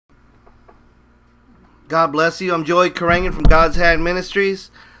God bless you. I'm Joey Karangan from God's Hand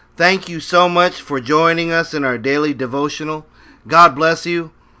Ministries. Thank you so much for joining us in our daily devotional. God bless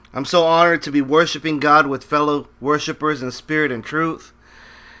you. I'm so honored to be worshiping God with fellow worshipers in spirit and truth.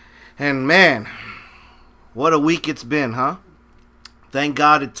 And man, what a week it's been, huh? Thank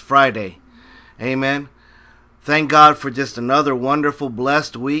God it's Friday. Amen. Thank God for just another wonderful,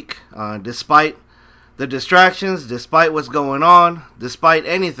 blessed week. Despite the distractions, despite what's going on, despite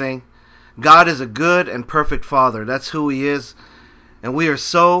anything, God is a good and perfect Father. That's who He is. And we are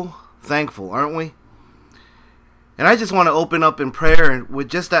so thankful, aren't we? And I just want to open up in prayer with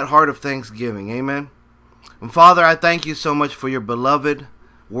just that heart of thanksgiving. Amen. And Father, I thank you so much for your beloved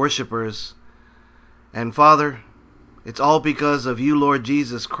worshipers. And Father, it's all because of you, Lord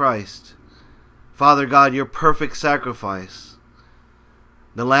Jesus Christ. Father God, your perfect sacrifice,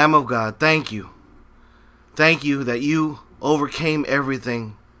 the Lamb of God. Thank you. Thank you that you overcame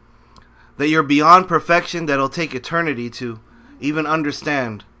everything. That you're beyond perfection, that it'll take eternity to even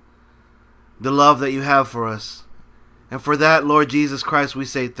understand the love that you have for us. And for that, Lord Jesus Christ, we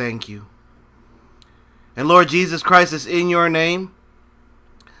say thank you. And Lord Jesus Christ, it's in your name,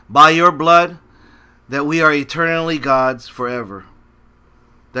 by your blood, that we are eternally God's forever.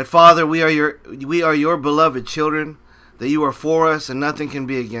 That Father, we are your beloved children, that you are for us and nothing can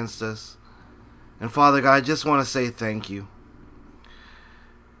be against us. And Father God, I just want to say thank you.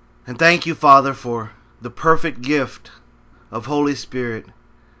 And thank you, Father, for the perfect gift of Holy Spirit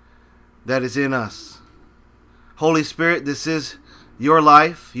that is in us. Holy Spirit, this is your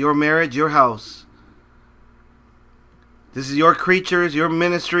life, your marriage, your house. This is your creatures, your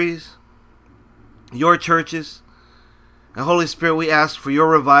ministries, your churches. And Holy Spirit, we ask for your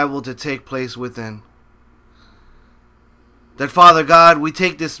revival to take place within. That, Father God, we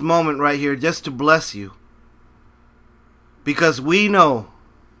take this moment right here just to bless you. Because we know,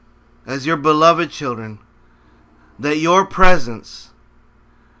 as your beloved children, that your presence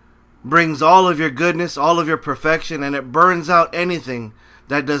brings all of your goodness, all of your perfection, and it burns out anything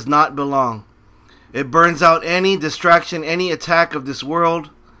that does not belong. It burns out any distraction, any attack of this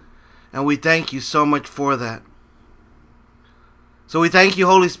world, and we thank you so much for that. So we thank you,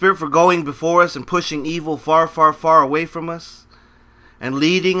 Holy Spirit, for going before us and pushing evil far, far, far away from us, and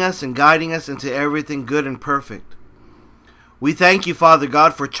leading us and guiding us into everything good and perfect. We thank you, Father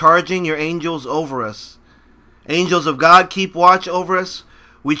God, for charging your angels over us. Angels of God, keep watch over us.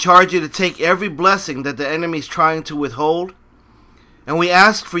 We charge you to take every blessing that the enemy is trying to withhold. And we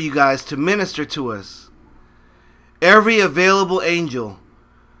ask for you guys to minister to us. Every available angel,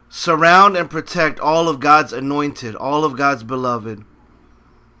 surround and protect all of God's anointed, all of God's beloved.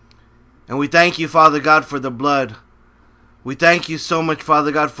 And we thank you, Father God, for the blood. We thank you so much,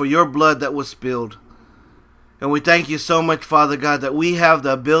 Father God, for your blood that was spilled. And we thank you so much, Father God, that we have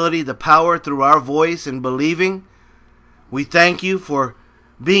the ability, the power through our voice and believing. We thank you for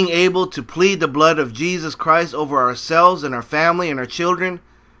being able to plead the blood of Jesus Christ over ourselves and our family and our children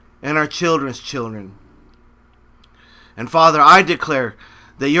and our children's children. And Father, I declare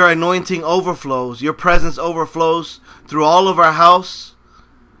that your anointing overflows, your presence overflows through all of our house,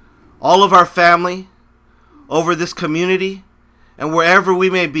 all of our family, over this community, and wherever we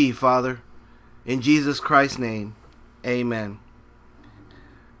may be, Father. In Jesus Christ's name, amen.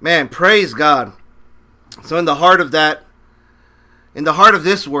 Man, praise God. So in the heart of that, in the heart of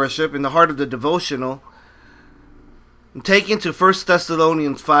this worship, in the heart of the devotional, I'm taken to 1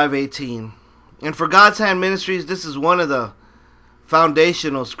 Thessalonians 5:18. And for God's Hand Ministries, this is one of the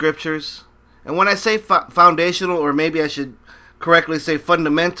foundational scriptures. And when I say foundational, or maybe I should correctly say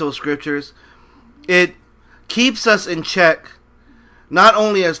fundamental scriptures, it keeps us in check, not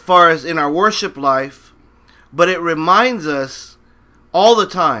only as far as in our worship life, but it reminds us all the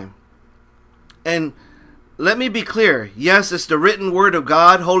time. And let me be clear. Yes, it's the written word of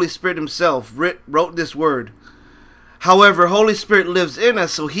God. Holy Spirit himself wrote this word. However, Holy Spirit lives in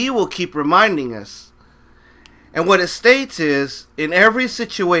us, so he will keep reminding us. And what it states is, in every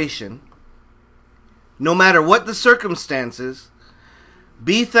situation, no matter what the circumstances,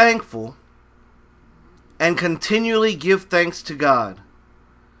 be thankful and continually give thanks to God.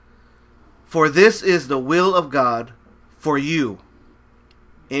 For this is the will of God for you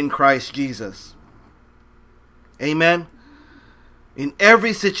in Christ Jesus. Amen. In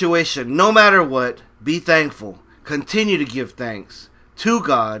every situation, no matter what, be thankful. Continue to give thanks to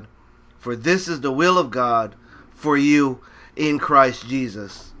God, for this is the will of God for you in Christ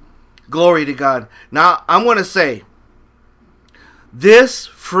Jesus. Glory to God. Now, I'm going to say, this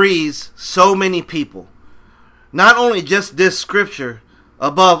frees so many people. Not only just this scripture,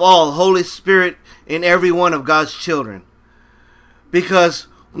 above all, Holy Spirit in every one of God's children. Because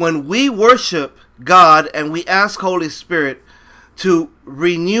when we worship God and we ask Holy Spirit to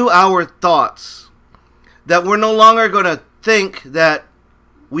renew our thoughts, that we're no longer going to think that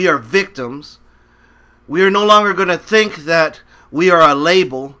we are victims. We are no longer going to think that we are a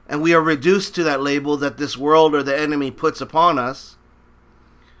label and we are reduced to that label that this world or the enemy puts upon us.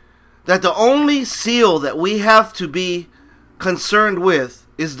 That the only seal that we have to be concerned with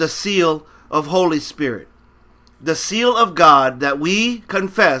is the seal of Holy Spirit. The seal of God that we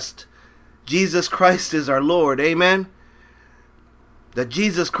confessed Jesus Christ is our Lord. Amen. That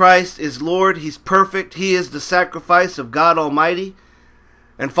Jesus Christ is Lord. He's perfect. He is the sacrifice of God Almighty.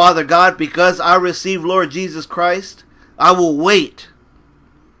 And Father God, because I receive Lord Jesus Christ, I will wait.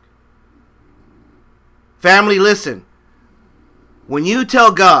 Family, listen. When you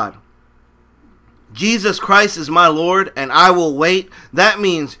tell God, Jesus Christ is my Lord and I will wait, that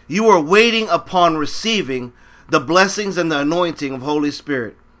means you are waiting upon receiving the blessings and the anointing of Holy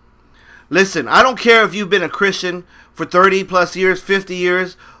Spirit. Listen, I don't care if you've been a Christian for 30 plus years, 50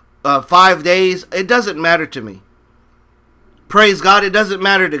 years, 5 days. It doesn't matter to me. Praise God, it doesn't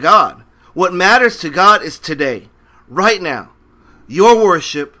matter to God. What matters to God is today, right now. Your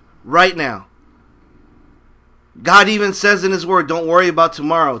worship right now. God even says in His Word, don't worry about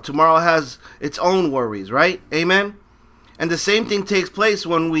tomorrow. Tomorrow has its own worries, right? Amen? And the same thing takes place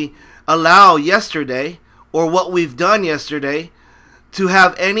when we allow yesterday or what we've done yesterday to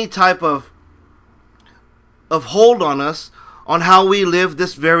have any type of hold on us on how we live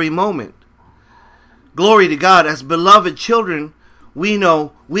this very moment. Glory to God. As beloved children, we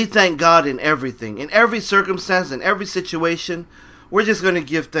know we thank God in everything. In every circumstance, in every situation, we're just going to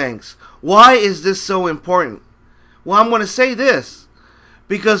give thanks. Why is this so important? Well, I'm going to say this.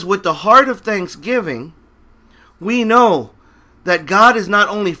 Because with the heart of thanksgiving, we know that God is not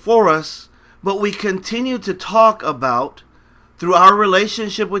only for us, but we continue to talk about, through our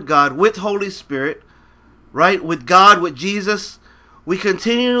relationship with God, with Holy Spirit, right, with God, with Jesus, we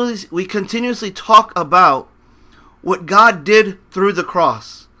continuously talk about what God did through the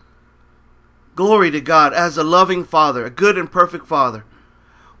cross. Glory to God as a loving Father, a good and perfect Father.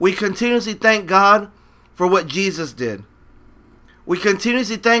 We continuously thank God for what Jesus did. We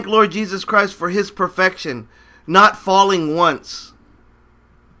continuously thank Lord Jesus Christ for His perfection, not falling once.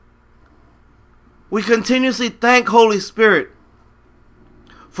 We continuously thank Holy Spirit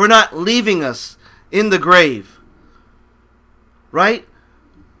for not leaving us in the grave. Right?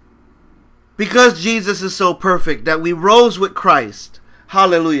 Because Jesus is so perfect that we rose with Christ.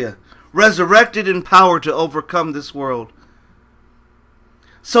 Hallelujah. Resurrected in power to overcome this world.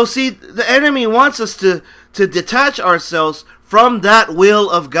 So see, the enemy wants us to detach ourselves from that will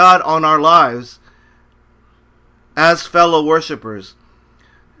of God on our lives as fellow worshipers.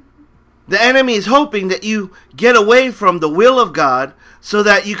 The enemy is hoping that you get away from the will of God so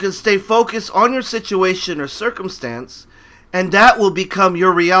that you can stay focused on your situation or circumstance, and that will become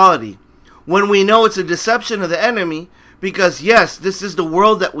your reality. When we know it's a deception of the enemy, because yes, this is the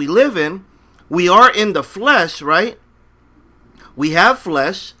world that we live in. We are in the flesh, right? We have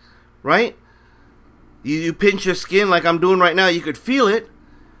flesh, right? You pinch your skin like I'm doing right now, you could feel it.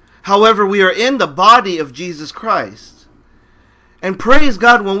 However, we are in the body of Jesus Christ. And praise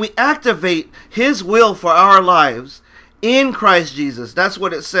God, when we activate His will for our lives in Christ Jesus, that's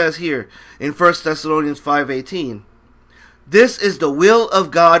what it says here in 1 Thessalonians 5:18. This is the will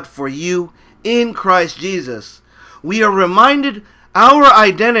of God for you in Christ Jesus. We are reminded our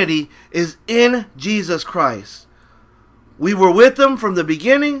identity is in Jesus Christ. We were with Him from the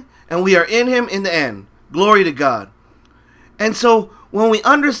beginning, and we are in Him in the end. Glory to God. And so, when we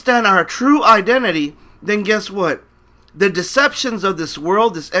understand our true identity, then guess what? The deceptions of this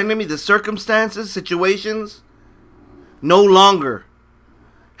world, this enemy, the circumstances, situations, no longer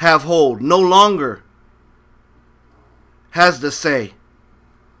have hold, no longer has the say.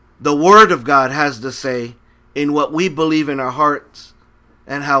 The Word of God has the say in what we believe in our hearts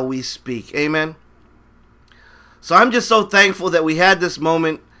and how we speak. Amen. So I'm just so thankful that we had this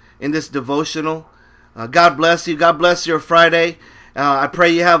moment in this devotional. God bless you. God bless your Friday. I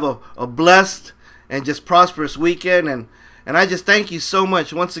pray you have a blessed and just prosperous weekend. And I just thank you so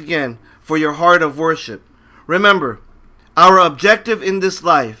much once again for your heart of worship. Remember, our objective in this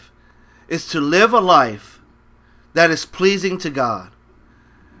life is to live a life that is pleasing to God.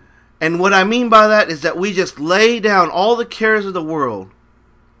 And what I mean by that is that we just lay down all the cares of the world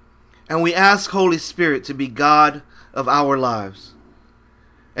and we ask Holy Spirit to be God of our lives.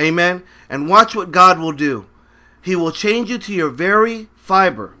 Amen. And watch what God will do. He will change you to your very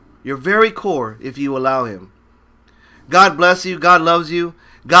fiber, your very core, if you allow Him. God bless you. God loves you.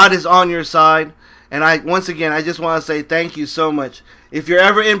 God is on your side. And once again, I just want to say thank you so much. If you're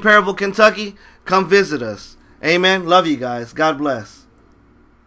ever in Perryville, Kentucky, come visit us. Amen. Love you guys. God bless.